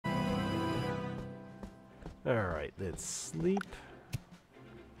Alright, let's sleep.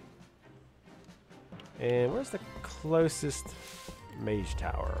 And where's the closest mage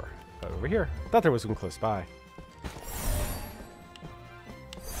tower? Over here. Thought there was one close by.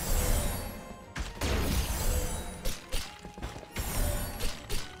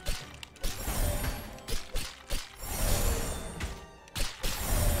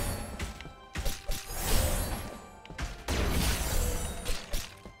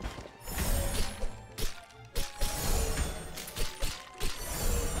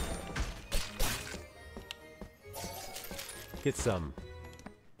 Get some.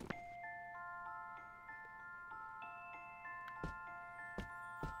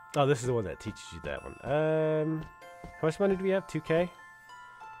 Oh, this is the one that teaches you that one. How much money do we have? 2K?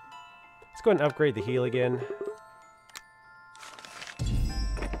 Let's go ahead and upgrade the heal again.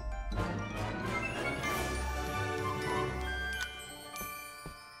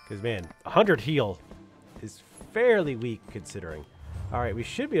 Because, man, 100 heal is fairly weak considering. Alright, we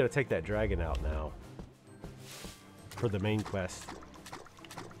should be able to take that dragon out now. For the main quest.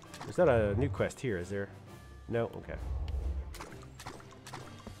 There's not a new quest here, is there? No? Okay.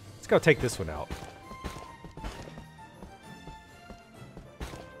 Let's go take this one out.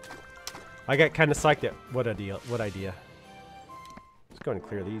 I got kind of psyched at what idea. Let's go and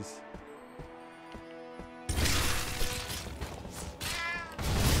clear these.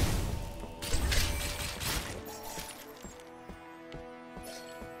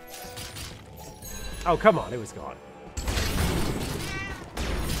 Oh, come on, it was gone.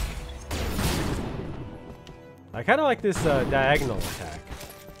 I kind of like this diagonal attack.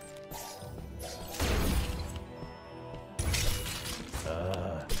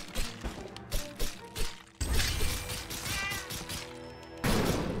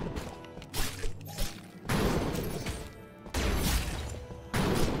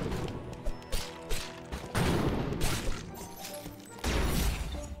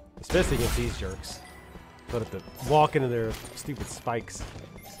 Especially against these jerks. Don't have to walk into their stupid spikes.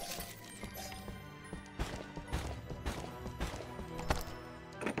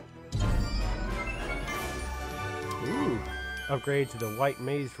 Ooh. Upgrade to the white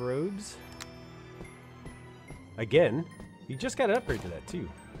maze robes. Again, you just got an upgrade to that too.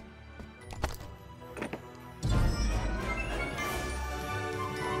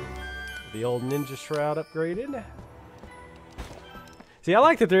 The old ninja shroud upgraded. See, I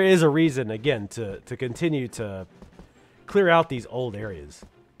like that there is a reason, again, to continue to clear out these old areas.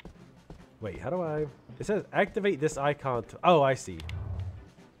 Wait, how do I... It says activate this icon to... Oh, I see.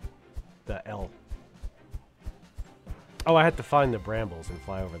 The L. Oh, I had to find the brambles and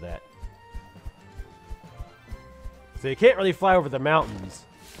fly over that. So you can't really fly over the mountains.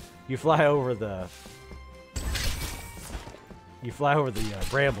 You fly over the... You fly over the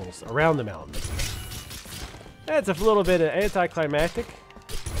brambles around the mountains. That's a little bit anticlimactic.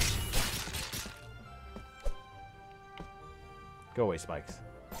 Go away, spikes.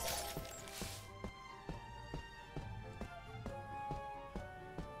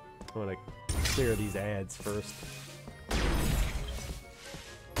 I want to clear these ads first.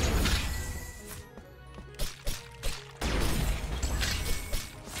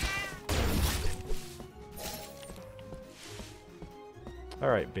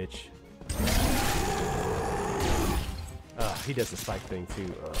 Alright, bitch. He does the spike thing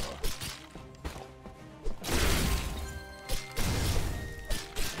too.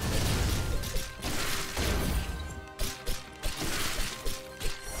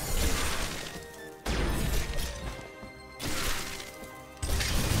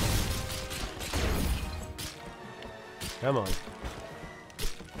 Come on.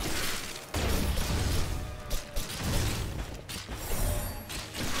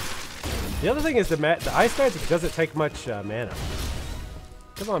 The other thing is the ice magic doesn't take much mana.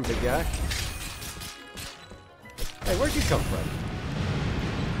 Come on, big guy. Hey, where'd you come from?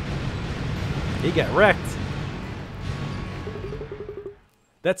 He got wrecked.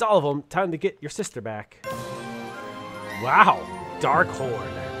 That's all of them. Time to get your sister back. Wow, Darkhorn.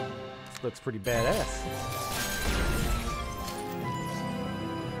 This looks pretty badass.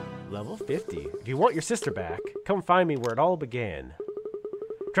 Level 50. If you want your sister back, come find me where it all began.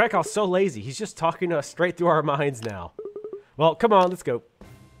 Drakoth's so lazy, he's just talking to us straight through our minds now. Well, come on, let's go.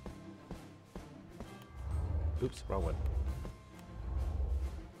 Oops, wrong one.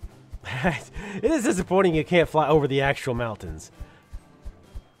 It is disappointing you can't fly over the actual mountains.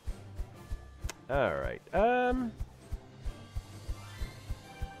 Alright,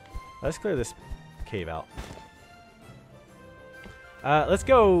 let's clear this cave out. Let's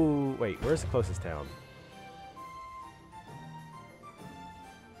go... Wait, where's the closest town?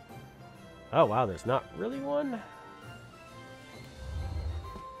 Oh, wow, there's not really one?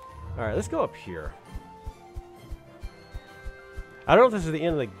 Alright, let's go up here. I don't know if this is the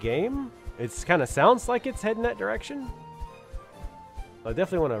end of the game. It kind of sounds like it's heading that direction. I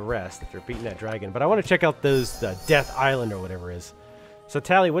definitely want to rest after beating that dragon. But I want to check out those Death Island or whatever it is. So,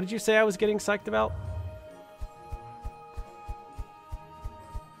 Tally, what did you say I was getting psyched about?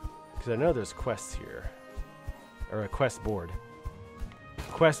 Because I know there's quests here. Or a quest board.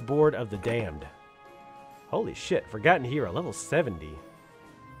 Quest board of the damned. Holy shit. Forgotten hero. Level 70.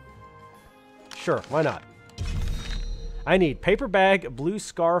 Sure. Why not? I need paper bag, blue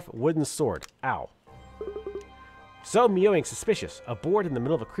scarf, wooden sword. Ow. So mewing suspicious. A board in the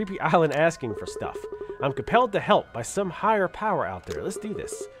middle of a creepy island asking for stuff. I'm compelled to help by some higher power out there. Let's do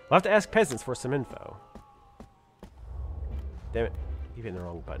this. We'll have to ask peasants for some info. Damn it. Keep hitting the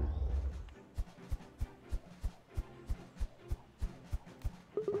wrong button.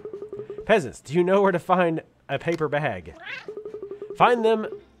 Peasants, do you know where to find a paper bag? Find them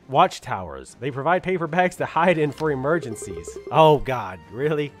watchtowers. They provide paper bags to hide in for emergencies. Oh, God.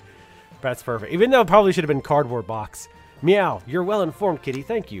 Really? That's perfect. Even though it probably should have been cardboard box. Meow. You're well informed, kitty.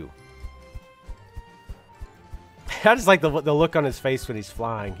 Thank you. I just like the look on his face when he's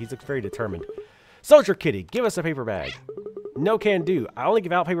flying. He looks very determined. Soldier kitty, give us a paper bag. No can do. I only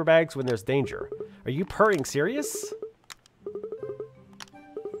give out paper bags when there's danger. Are you purring serious?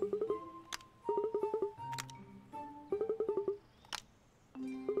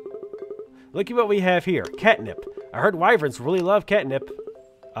 Look at what we have here. Catnip. I heard wyverns really love catnip.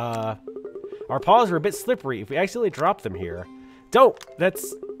 Our paws are a bit slippery if we accidentally drop them here. Don't.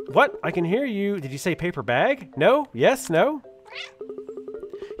 That's... What? I can hear you. Did you say paper bag? No? Yes? No?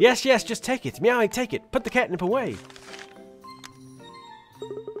 Yes, yes, just take it. Meow, take it. Put the catnip away.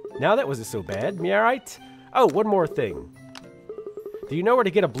 Now that wasn't so bad. Meow, right? Oh, one more thing. Do you know where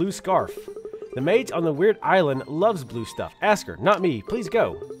to get a blue scarf? The mage on the weird island loves blue stuff. Ask her, not me. Please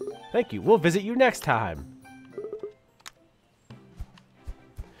go. Thank you. We'll visit you next time.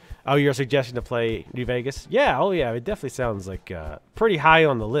 Oh, your suggestion to play New Vegas? Yeah, oh yeah, it definitely sounds like pretty high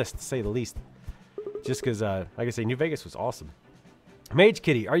on the list, to say the least. Just because, like I say, New Vegas was awesome. Mage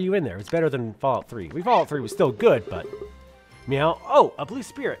Kitty, are you in there? It's better than Fallout 3. Fallout 3 was still good, but... Meow. Oh, a blue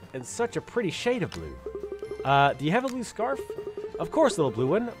spirit, and such a pretty shade of blue. Do you have a blue scarf? Of course, little blue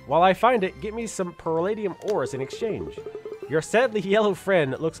one. While I find it, get me some palladium ores in exchange. Your sadly yellow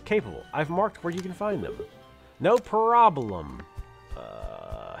friend looks capable. I've marked where you can find them. No problem.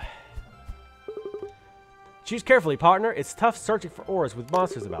 Choose carefully, partner. It's tough searching for ores with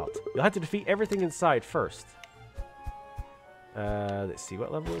monsters about. You'll have to defeat everything inside first. Let's see.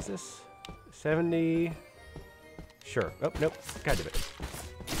 What level is this? 70. Sure. Oh, nope. God damn it.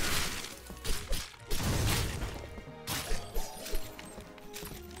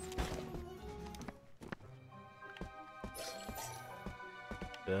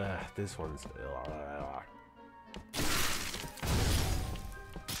 This one's...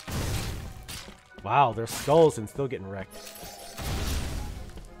 Wow, they're skulls and still getting wrecked.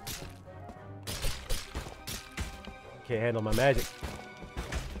 Can't handle my magic.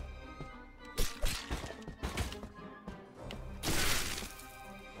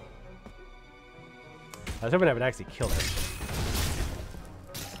 I was hoping I would actually kill him.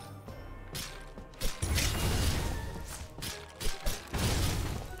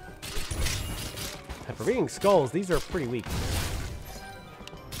 And for being skulls, these are pretty weak.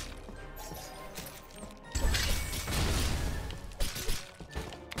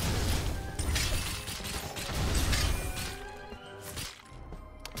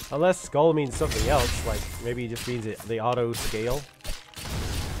 Unless skull means something else, like maybe it just means the auto scale.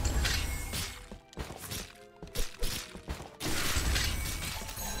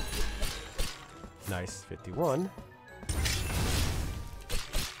 Nice, 51.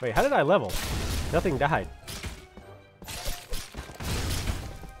 Wait, how did I level? Nothing died.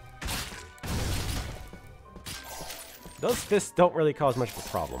 Those fists don't really cause much of a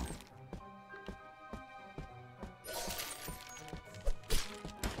problem.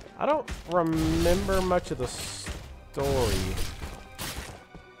 I don't remember much of the story.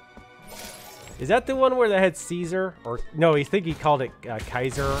 Is that the one where they had Caesar? Or no, I think he called it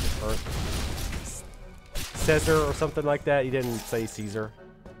Kaiser or Caesar or something like that. He didn't say Caesar.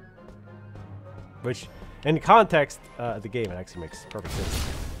 Which, in context of the game, it actually makes perfect sense.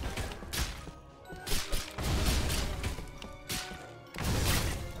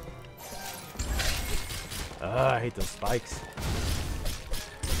 I hate those spikes.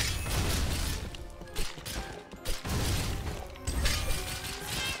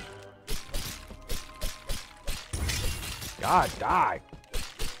 God, die.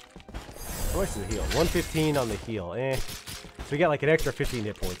 How much is the heal? 115 on the heal. Eh. So we got like an extra 15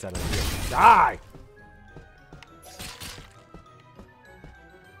 hit points out of the heal. Die!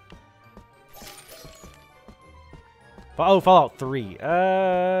 Oh, Fallout 3.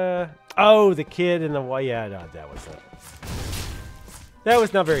 Oh, the kid in the... Yeah, no, that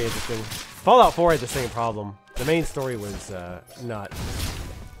was not very interesting. Fallout 4 had the same problem. The main story was not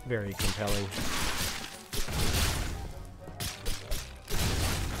very compelling.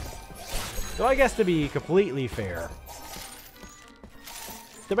 So I guess to be completely fair,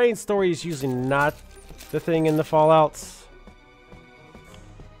 the main story is usually not the thing in the Fallouts.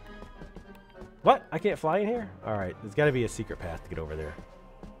 What? I can't fly in here? Alright, there's got to be a secret path to get over there.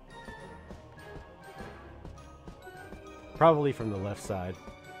 Probably from the left side.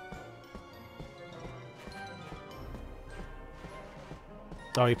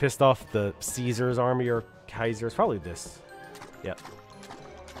 Oh, he pissed off the Caesar's army or Kaiser's. Probably this. Yep.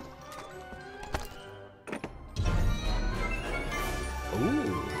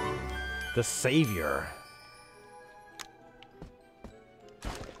 Ooh. The Savior.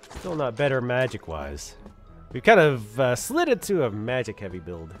 Still not better magic-wise. We've kind of slid into a magic-heavy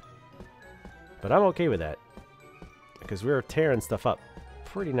build. But I'm okay with that. Because we're tearing stuff up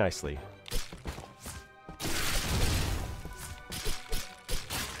pretty nicely.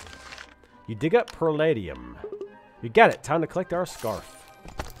 You dig up palladium. You got it. Time to collect our scarf.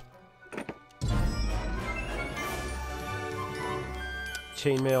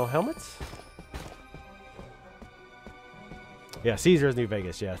 Chainmail helmets. Yeah, Caesar's New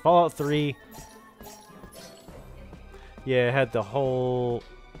Vegas. Yeah, Fallout 3. Yeah, it had the whole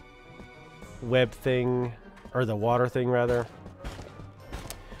web thing, or the water thing rather,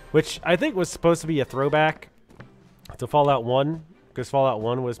 which I think was supposed to be a throwback to Fallout 1, because Fallout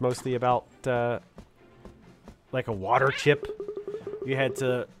 1 was mostly about like a water chip you had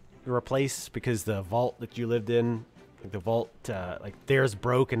to replace because the vault that you lived in, like the vault, like theirs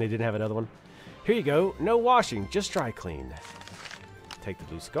broke and they didn't have another one. Here you go. No washing, just dry clean. Take the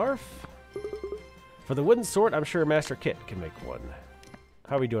blue scarf. For the wooden sword, I'm sure Master Kit can make one.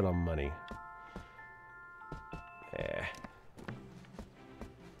 How are we doing on money? Eh.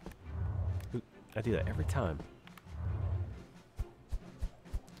 Ooh, I do that every time.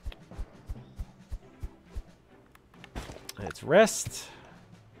 Let's rest.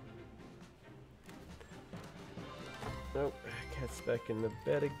 Nope, cat's back in the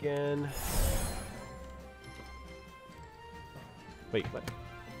bed again. Wait, what?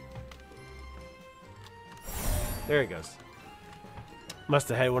 There he goes. Must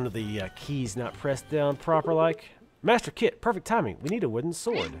have had one of the keys not pressed down proper like. Master Kit, perfect timing. We need a wooden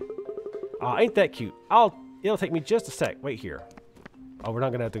sword. Aw, ain't that cute. It'll take me just a sec. Wait here. Oh, we're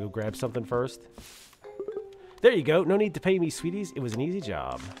not gonna have to go grab something first. There you go. No need to pay me, sweeties. It was an easy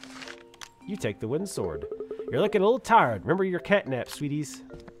job. You take the wooden sword. You're looking a little tired. Remember your catnap, sweeties.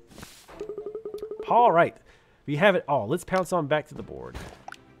 All right. We have it all. Let's pounce on back to the board.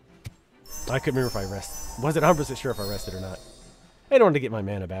 I couldn't remember if I rested. Wasn't 100% sure if I rested or not. I wanted to get my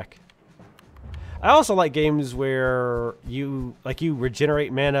mana back. I also like games where you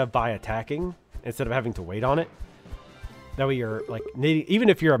regenerate mana by attacking instead of having to wait on it. That way you're like, even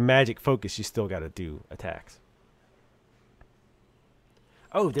if you're a magic focus, you still got to do attacks.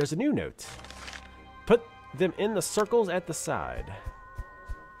 Oh, there's a new note. Put them in the circles at the side.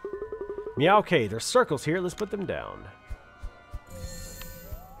 Yeah, okay, there's circles here. Let's put them down.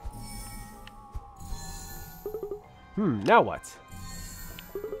 Now what?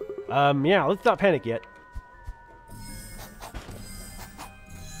 Yeah, let's not panic yet.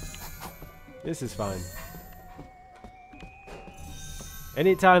 This is fine.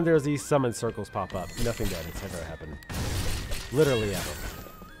 Anytime there's these summon circles pop up, nothing bad has ever happened. Literally ever.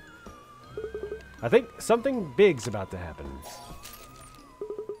 I think something big's about to happen.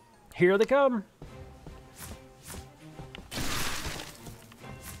 Here they come.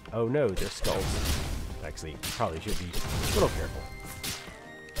 Oh no, they're skulls. Actually, probably should be a little careful.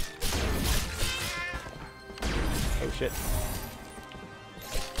 Oh shit.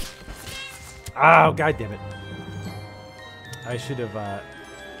 Oh, god damn it. I should have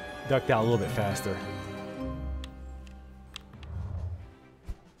ducked out a little bit faster.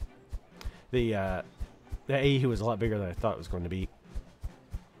 The AE was a lot bigger than I thought it was going to be.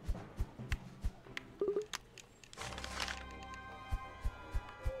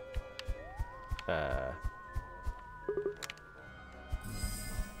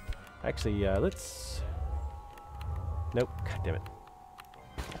 Actually, let's... Nope. God damn it.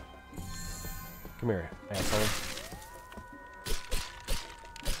 Come here, asshole.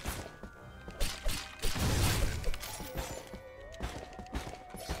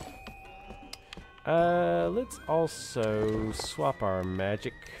 Let's also swap our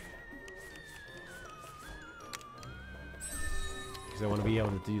magic. Because I want to be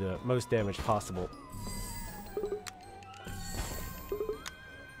able to do the most damage possible.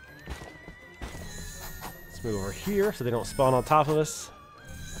 Let's move over here so they don't spawn on top of us.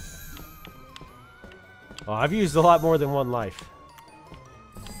 Oh, I've used a lot more than one life.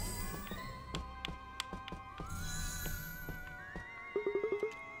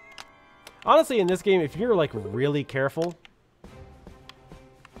 Honestly, in this game, if you're like really careful,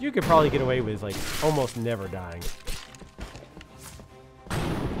 you could probably get away with like almost never dying.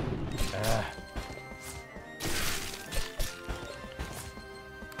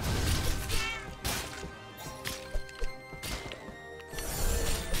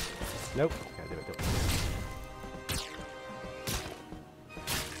 Nope. Gotta do it.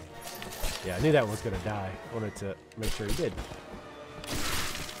 Yeah, I knew that one was gonna die. I wanted to make sure he did.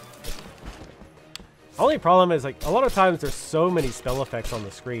 Only problem is, like, a lot of times there's so many spell effects on the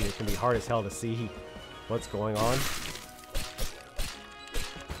screen, it can be hard as hell to see what's going on.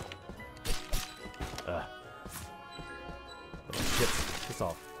 Oh, shit. Piss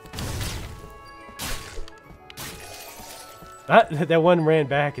off. That one ran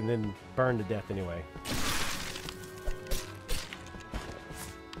back and then burned to death anyway.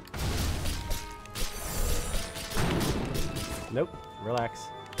 Nope. Relax.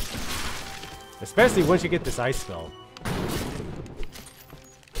 Especially once you get this ice spell.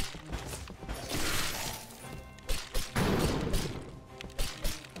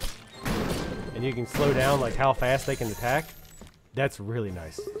 And you can slow down like how fast they can attack. That's really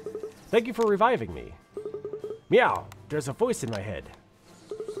nice. Thank you for reviving me. Meow, there's a voice in my head.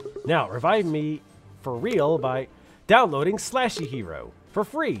 Now, revive me for real by downloading Slashy Hero for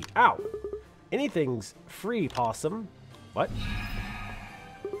free. Ow. Anything's free, Pawsome. What?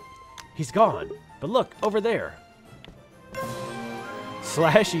 He's gone, but look, over there.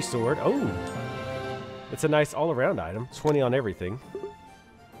 Slashy sword. Oh, it's a nice all-around item. 20 on everything.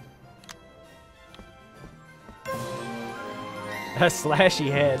 A slashy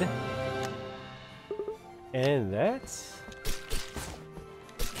head. And that's...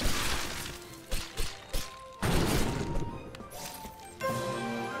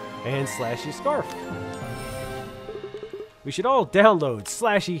 and slashy scarf. We should all download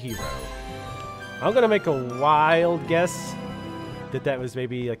Slashy Hero. I'm gonna make a wild guess that that was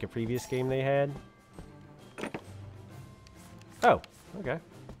maybe like a previous game they had. Oh, okay.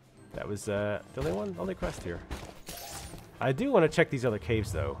 That was the only quest here. I do want to check these other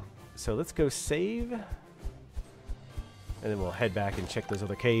caves though. So let's go save. And then we'll head back and check those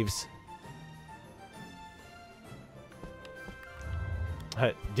other caves.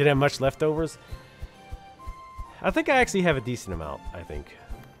 Didn't have much leftovers. I think I actually have a decent amount, I think.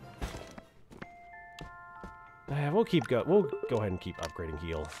 We'll go ahead and keep upgrading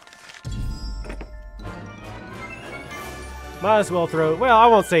heal. Might as well throw... well, I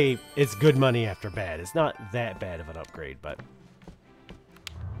won't say it's good money after bad. It's not that bad of an upgrade, but...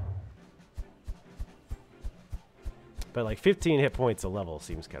 but like 15 hit points a level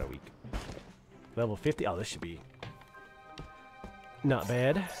seems kind of weak. Level 50... oh, this should be... not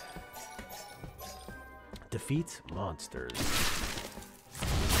bad. Defeat monsters.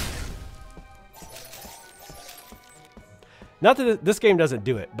 Not that this game doesn't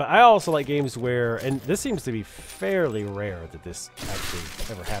do it, but I also like games where, and this seems to be fairly rare that this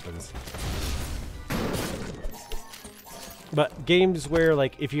actually ever happens. But games where,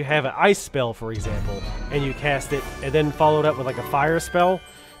 like, if you have an ice spell, for example, and you cast it, and then followed up with, like, a fire spell,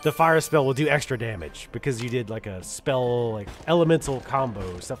 the fire spell will do extra damage because you did, like, a spell, like, elemental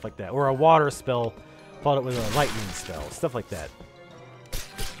combo, stuff like that. Or a water spell followed up with a lightning spell, stuff like that.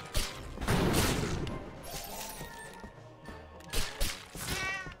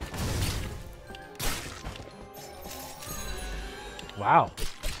 Wow.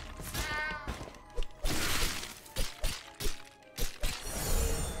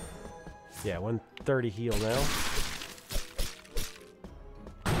 Yeah, 130 heal now.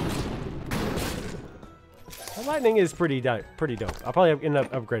 The lightning is pretty dope. I'll probably end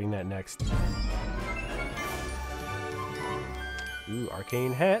up upgrading that next. Ooh,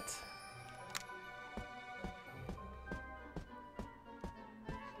 arcane hat.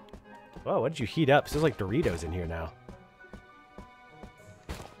 Whoa, what did you heat up? There's like Doritos in here now.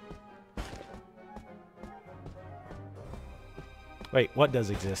 Wait, what does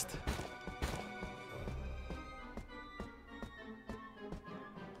exist?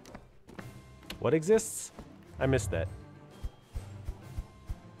 What exists? I missed that.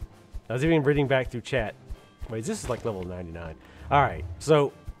 I was even reading back through chat. Wait, this is like level 99. Alright,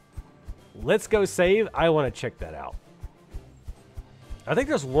 so let's go save. I want to check that out. I think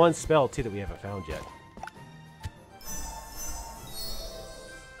there's one spell, too, that we haven't found yet.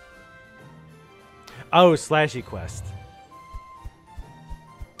 Oh, Slashy Quest.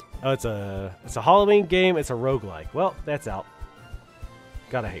 Oh, it's a Halloween game. It's a roguelike. Well, that's out.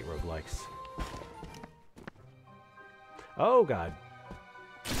 Gotta hate roguelikes. Oh, God.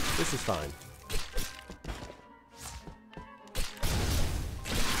 This is fine.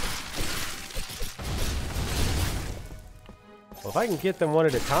 Well, if I can get them one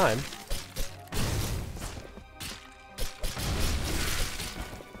at a time.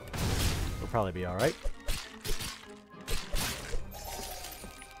 We'll probably be alright.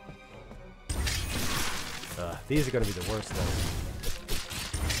 These are going to be the worst, though.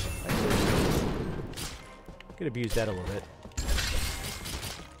 Could abuse that a little bit.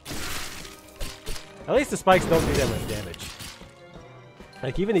 At least the spikes don't do that much damage.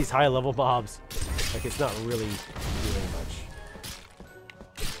 Like, even these high-level mobs, like, it's not really doing much.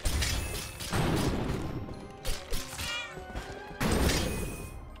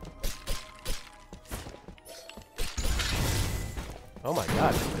 Oh my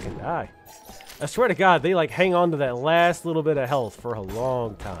god, I can die. I swear to god, they like hang on to that last little bit of health for a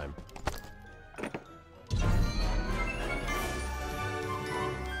long time.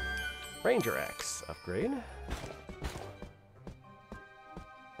 Ranger Axe upgrade.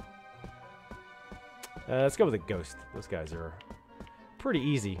 Let's go with a ghost. Those guys are pretty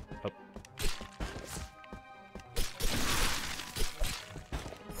easy. Oh.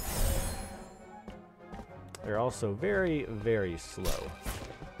 They're also very, very slow.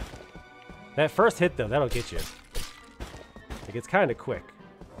 That first hit, though, that'll get you. Like, it's kind of quick.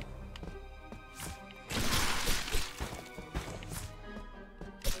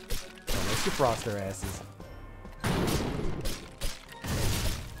 Oh, let's defrost their asses.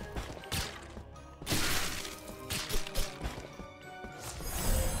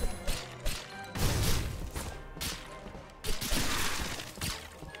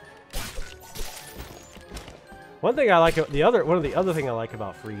 One thing I like, one of the other thing I like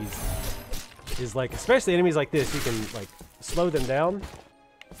about freeze is, like, especially enemies like this, you can like slow them down,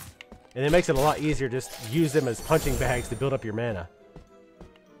 and it makes it a lot easier just to use them as punching bags to build up your mana.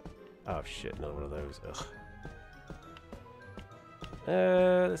 Oh shit, another one of those.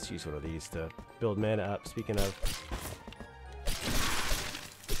 Ugh. Let's use one of these to build mana up. Speaking of.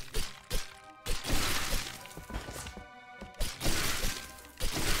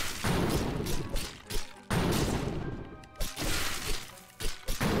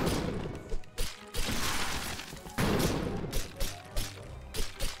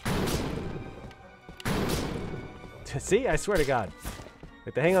 See, I swear to God.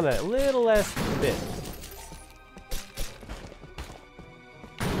 Like, they hang on that little last bit.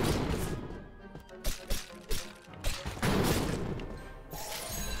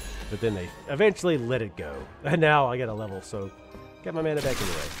 But then they eventually let it go. And now I get a level, so get my mana back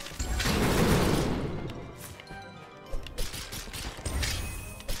anyway.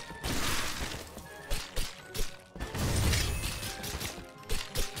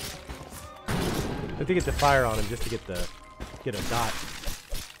 I have to get the fire on him just to get a dot.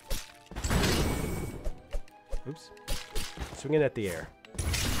 Oops. Swinging at the air.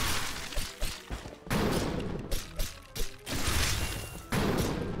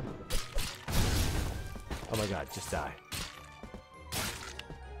 Oh my god, just die.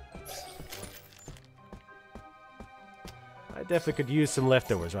 I definitely could use some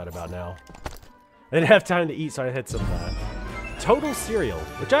leftovers right about now. I didn't have time to eat, so I had some Total Cereal,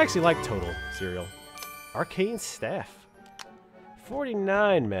 which I actually like Total Cereal. Arcane Staff.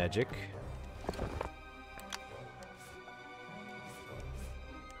 49 magic.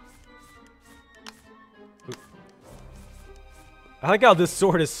 Ooh. I like how this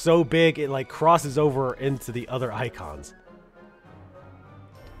sword is so big it like crosses over into the other icons.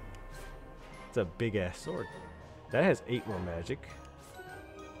 It's a big ass sword. That has 8 more magic.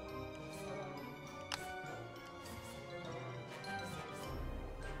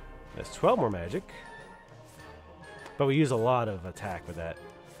 That's 12 more magic. But we use a lot of attack with that.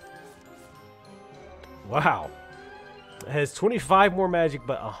 Wow. It has 25 more magic,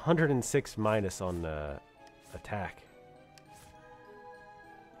 but 106 minus on attack.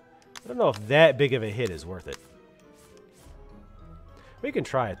 I don't know if that big of a hit is worth it. We can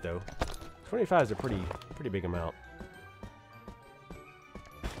try it, though. 25 is a pretty big amount.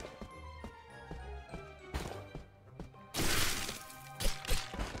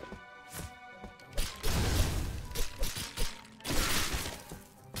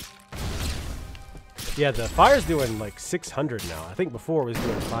 Yeah, the fire's doing like 600 now. I think before it was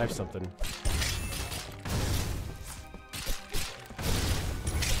doing 5 something.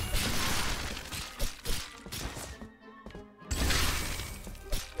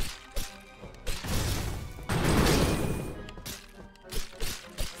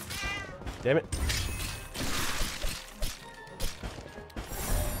 Damn it.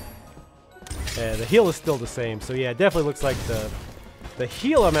 Yeah, the heal is still the same. So yeah, it definitely looks like the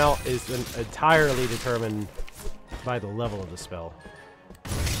heal amount is entirely determined by the level of the spell.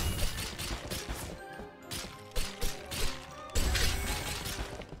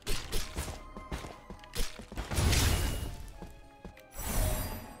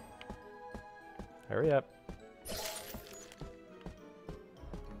 Hurry up.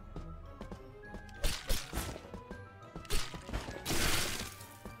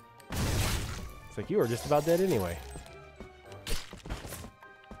 It's like you were just about dead anyway.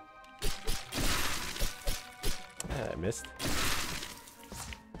 I missed.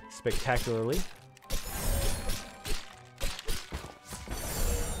 Spectacularly.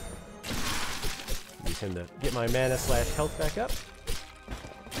 Use him to get my mana / health back up.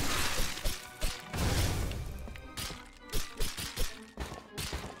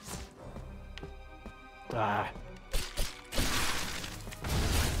 Ah.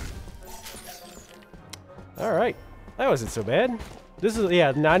 Alright. That wasn't so bad. This is,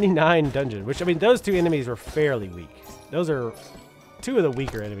 yeah, 99 dungeon, which, I mean, those 2 enemies were fairly weak. Those are 2 of the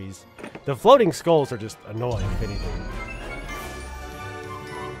weaker enemies. The floating skulls are just annoying, if anything.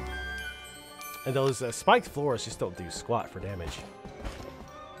 And those spiked floors just don't do squat for damage.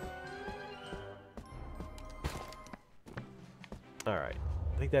 Alright.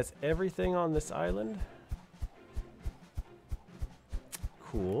 I think that's everything on this island.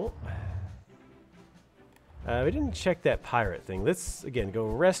 Cool. We didn't check that pirate thing. Let's, again, go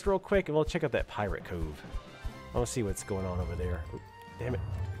rest real quick, and we'll check out that pirate cove. I want to see what's going on over there. Oop, damn it.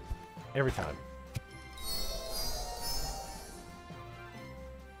 Every time.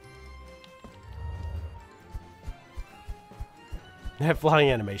 That flying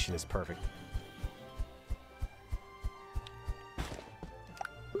animation is perfect.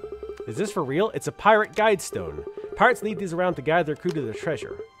 Is this for real? It's a pirate guide stone. Pirates leave these around to guide their crew to their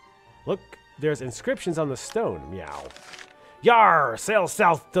treasure. Look, there's inscriptions on the stone. Meow. Yar! Sail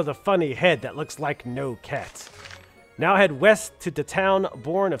south to the funny head that looks like no cat. Now head west to the town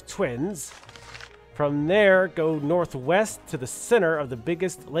born of twins. From there, go northwest to the center of the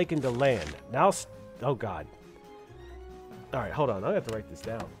biggest lake in the land. Now, oh god. Alright, hold on. I have to write this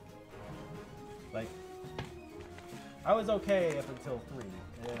down. Like, I was okay up until 3. And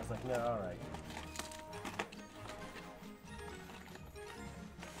then I was like, no, alright.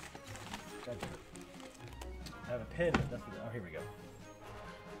 I have a pen, but nothing. Oh, here we go.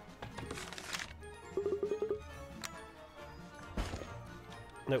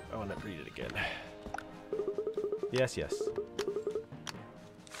 Nope, I want to read it again. Yes, yes.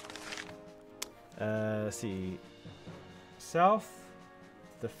 Let's see. South,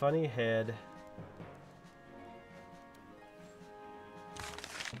 the funny head.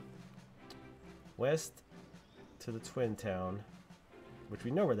 West to the twin town, which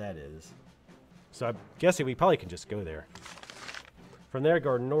we know where that is. So I'm guessing we probably can just go there. From there,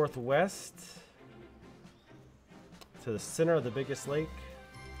 go northwest to the center of the biggest lake.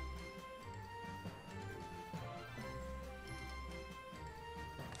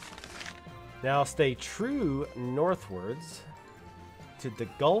 Now stay true northwards to the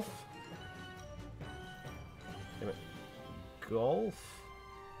Gulf. Gulf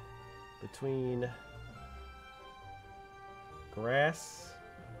between grass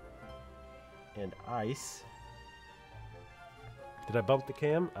and ice. Did I bump the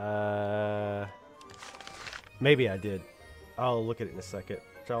cam? Maybe I did. I'll look at it in a second.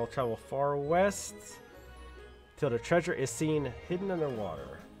 Travel far west till the treasure is seen hidden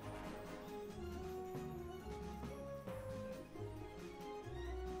underwater.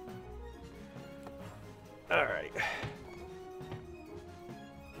 All right.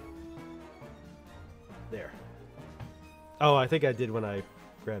 There. Oh, I think I did when I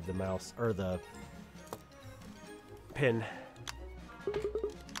grabbed the mouse or the pin.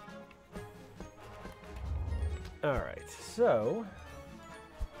 All right. So,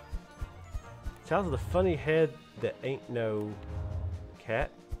 south of the funny head that ain't no cat.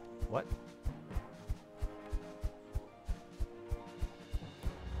 What?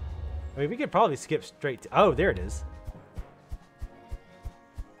 I mean, we could probably skip straight to... Oh, there it is.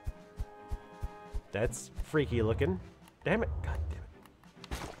 That's freaky looking. Damn it. God damn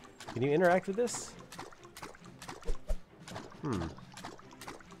it. Can you interact with this?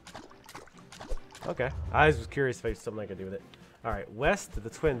 Okay. I was curious if there's something I could do with it. All right, west of the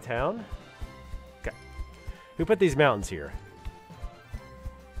Twin Town. Okay. Who put these mountains here?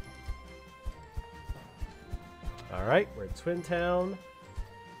 All right, we're at Twin Town.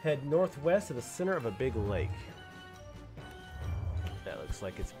 Head northwest to the center of a big lake. That looks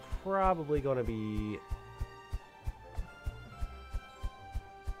like it's probably going to be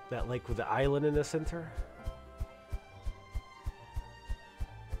that lake with the island in the center.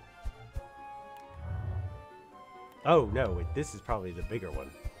 Oh, no, wait, this is probably the bigger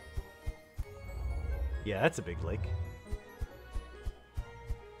one. Yeah, that's a big lake.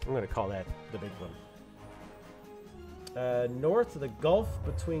 I'm going to call that the big one. North of the gulf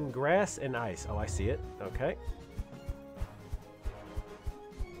between grass and ice. Oh, I see it. Okay.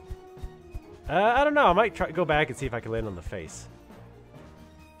 I don't know. I might go back and see if I can land on the face.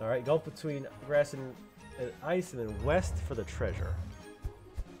 All right, gulf between grass and ice, and then west for the treasure.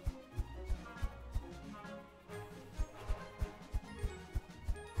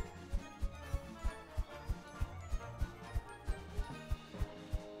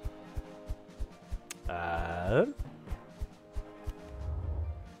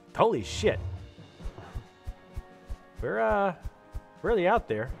 Holy shit. We're really out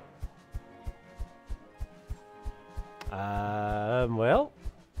there. Well,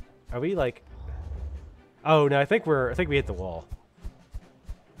 are we like? Oh no, I think we hit the wall.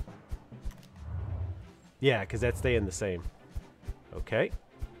 Yeah, because that's staying the same. Okay.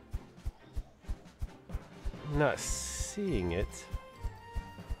 I'm not seeing it.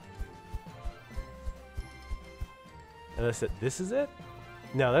 Unless this is it?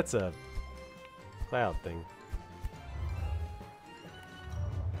 No, that's a cloud thing.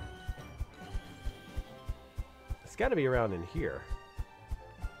 It's got to be around in here.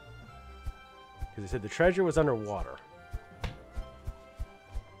 Because it said the treasure was underwater.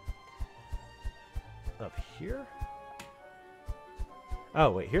 Up here?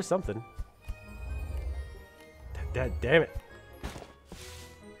 Oh, wait, here's something. Damn it.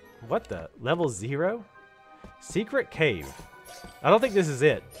 What the? Level 0? Secret cave. I don't think this is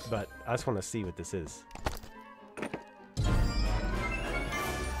it, but I just want to see what this is.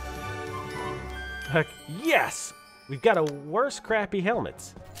 Heck, yes! We've got a worse crappy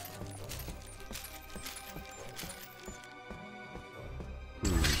helmets.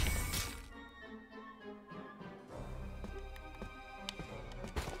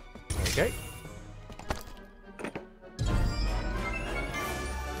 Okay.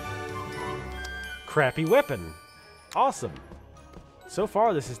 Crappy weapon. Awesome. So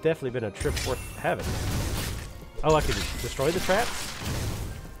far, this has definitely been a trip worth having. Oh, I can destroy the traps?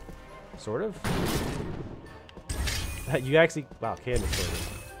 Sort of. You actually... Wow, can destroy them.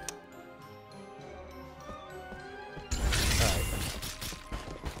 Alright.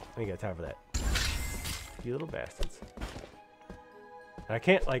 I ain't got time for that. You little bastards. I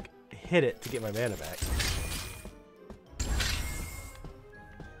can't, like, hit it to get my mana back.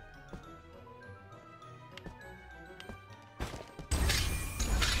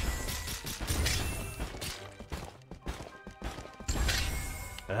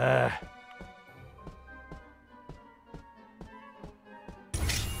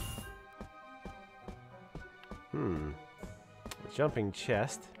 Jumping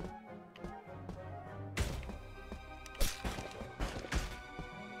chest.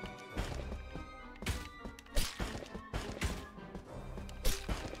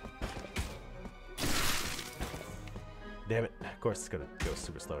 Damn it. Of course it's gonna go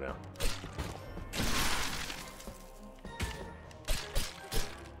super slow now.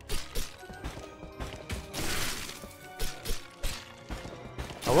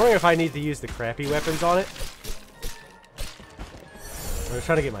 I'm wondering if I need to use the crappy weapons on it. I'm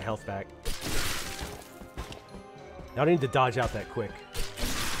trying to get my health back. I don't need to dodge out that quick.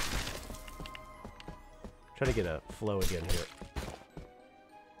 Try to get a flow again here.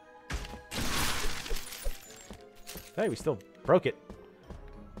 Hey, we still broke it.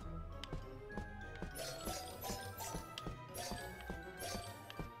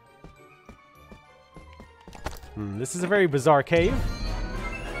 This is a very bizarre cave.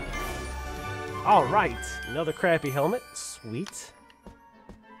 All right, another crappy helmet. Sweet.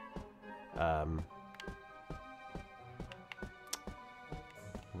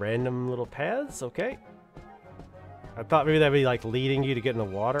 Random little paths, okay. I thought maybe that'd be like leading you to get in the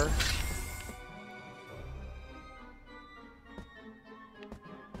water.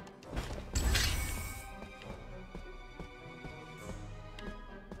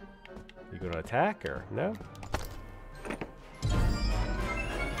 You gonna attack or no?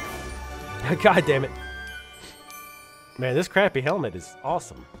 God damn it. Man, this crappy helmet is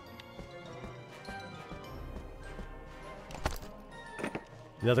awesome.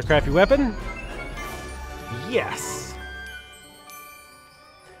 Another crappy weapon. Yes.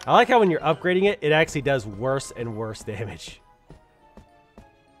 I like how when you're upgrading it, it actually does worse and worse damage.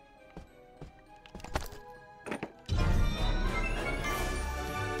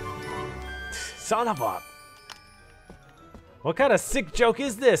 Son of a... What kind of sick joke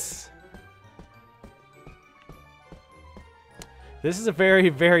is this? This is a very,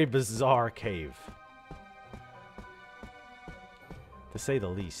 very bizarre cave. To say the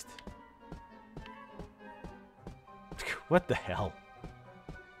least. What the hell?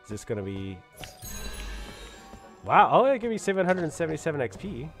 Is this gonna be... Wow, oh, it gave me 777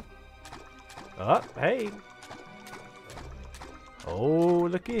 XP. Oh, hey. Oh,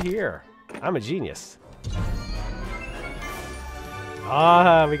 looky here. I'm a genius.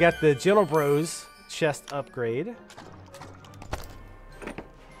 Ah, we got the Gentle Bros chest upgrade.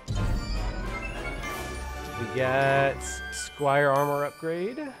 We got Squire armor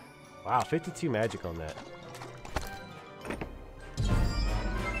upgrade. Wow, 52 magic on that.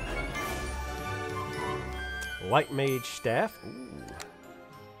 White Mage staff. Ooh.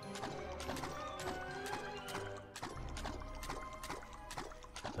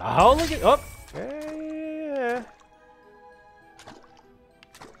 Oh, look at... Oh! Yeah.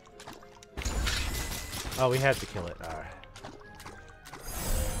 Oh, we had to kill it. Alright.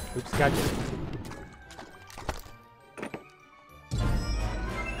 Oops, gotcha.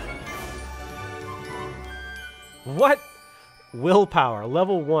 What? Willpower,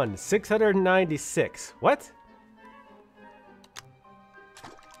 level 1, 696. What?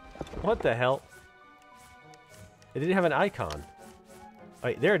 What the hell? It didn't have an icon.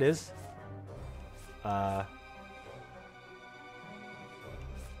 Wait, there it is.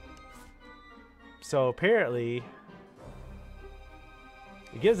 So apparently,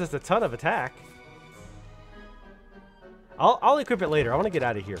 it gives us a ton of attack. I'll equip it later. I want to get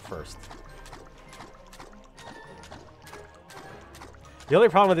out of here first. The only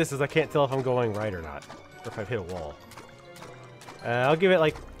problem with this is I can't tell if I'm going right or not, or if I've hit a wall. I'll give it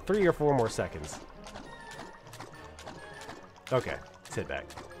like 3 or 4 more seconds. Okay, let's head back.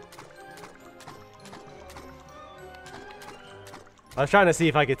 I was trying to see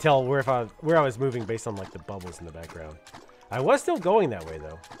if I could tell where I was moving based on like the bubbles in the background. I was still going that way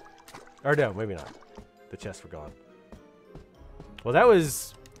though. Or no, maybe not. The chests were gone. Well, that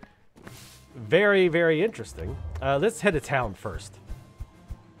was very, very interesting. Let's head to town first.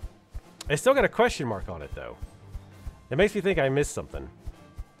 I still got a question mark on it though. It makes me think I missed something.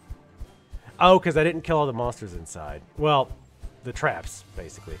 Oh, because I didn't kill all the monsters inside. Well, the traps,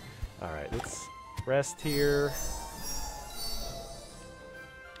 basically. Alright, let's rest here.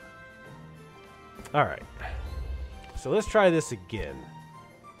 Alright. So let's try this again.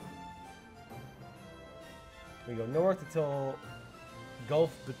 We go north until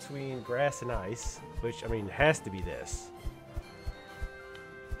gulf between grass and ice, which, I mean, has to be this.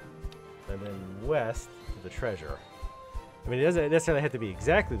 And then west to the treasure. I mean, it doesn't necessarily have to be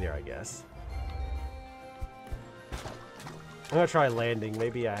exactly there, I guess. I'm gonna try landing.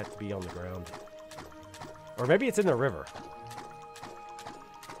 Maybe I have to be on the ground. Or maybe it's in the river.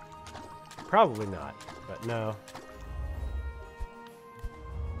 Probably not, but no.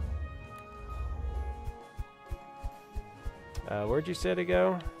 Where'd you say to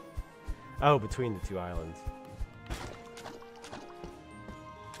go? Oh, between the two islands.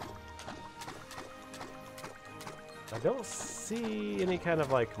 I don't see any kind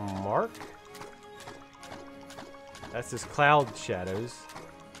of like mark. That's just cloud shadows.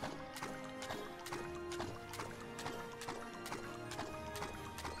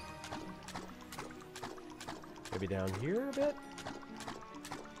 Maybe down here a bit?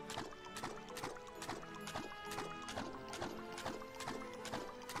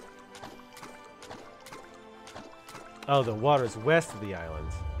 Oh, the water's west of the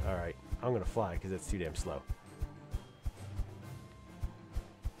islands. Alright, I'm gonna fly because it's too damn slow.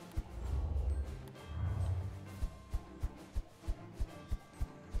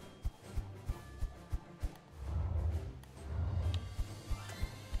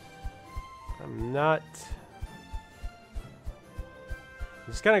 I'm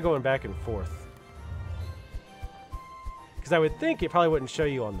just kind of going back and forth. Because I would think it probably wouldn't show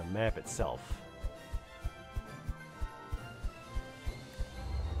you on the map itself.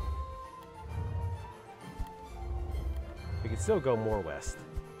 We could still go more west.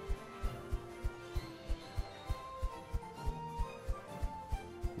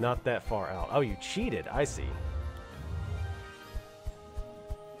 Not that far out. Oh, you cheated. I see.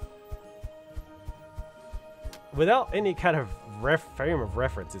 Without any kind of frame of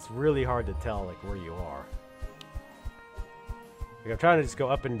reference, it's really hard to tell like where you are. Like I'm trying to just go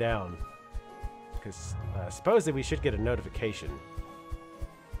up and down. Because supposedly we should get a notification.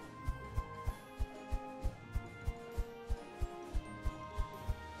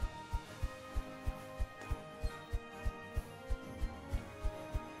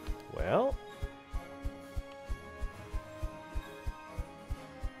 Well.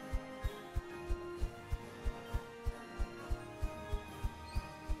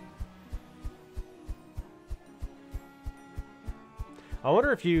 I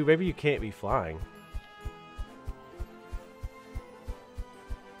wonder if maybe you can't be flying.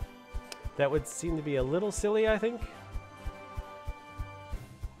 That would seem to be a little silly, I think.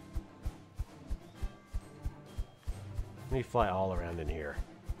 Let me fly all around in here.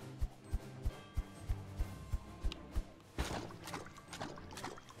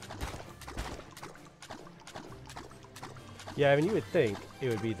 Yeah, I mean, you would think it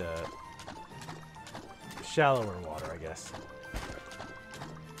would be the shallower water, I guess.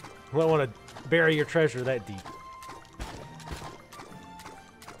 You don't want to bury your treasure that deep.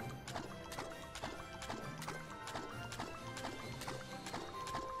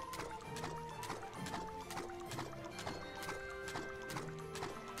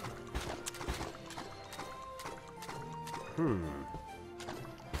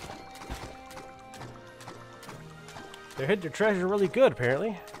 They hid their treasure really good, apparently.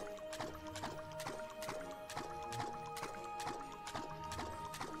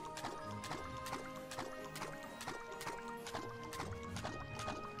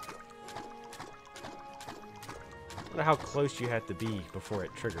 I wonder how close you have to be before it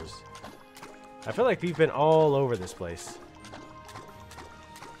triggers. I feel like we've been all over this place.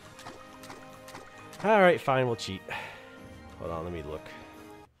 Alright, fine, we'll cheat. Hold on, let me look.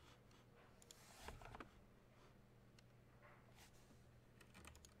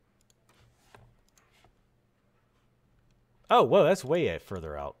 Oh, whoa, that's way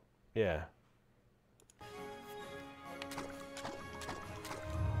further out. Yeah.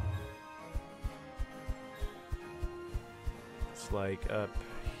 It's like up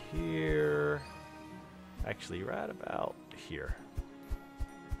here. Actually, right about here.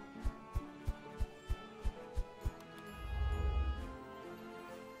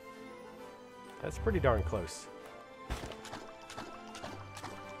 That's pretty darn close.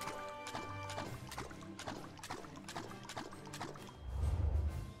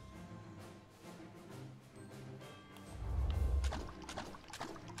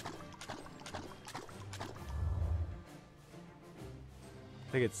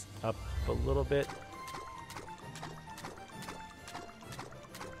 I think it's up a little bit.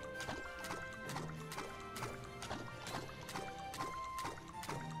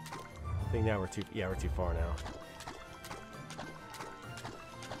 I think now we're too far now.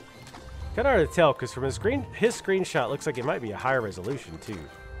 Kind of hard to tell because from his screenshot looks like it might be a higher resolution too.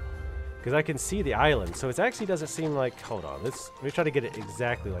 Because I can see the island, so it actually doesn't seem like. Hold on, let me try to get it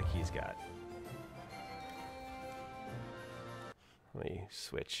exactly like he's got. Let me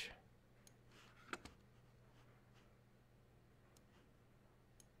switch.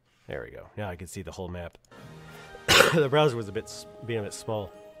 There we go. Now I can see the whole map. The browser was being a bit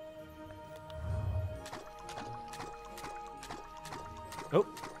small. Oh,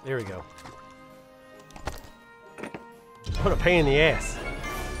 there we go. What a pain in the ass.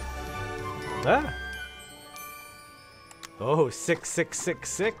 Ah. Oh,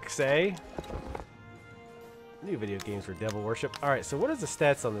 6666, eh? New video games for devil worship. Alright, so what is the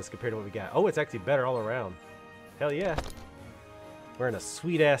stats on this compared to what we got? Oh, it's actually better all around. Hell yeah. Wearing a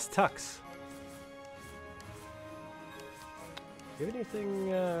sweet-ass tux. Do you have anything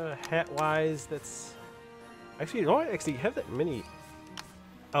hat-wise that's... Actually, you don't actually have that many...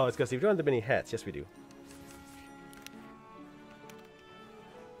 Oh, it's because we don't have that many hats. Yes, we do.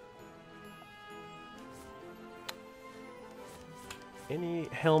 Any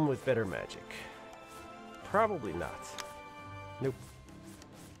helm with better magic? Probably not. Nope.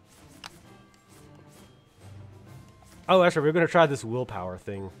 Oh, that's right. We're going to try this willpower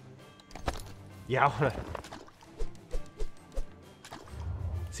thing. Yeah, I want to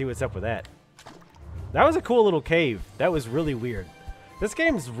see what's up with that. That was a cool little cave. That was really weird. This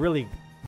game's really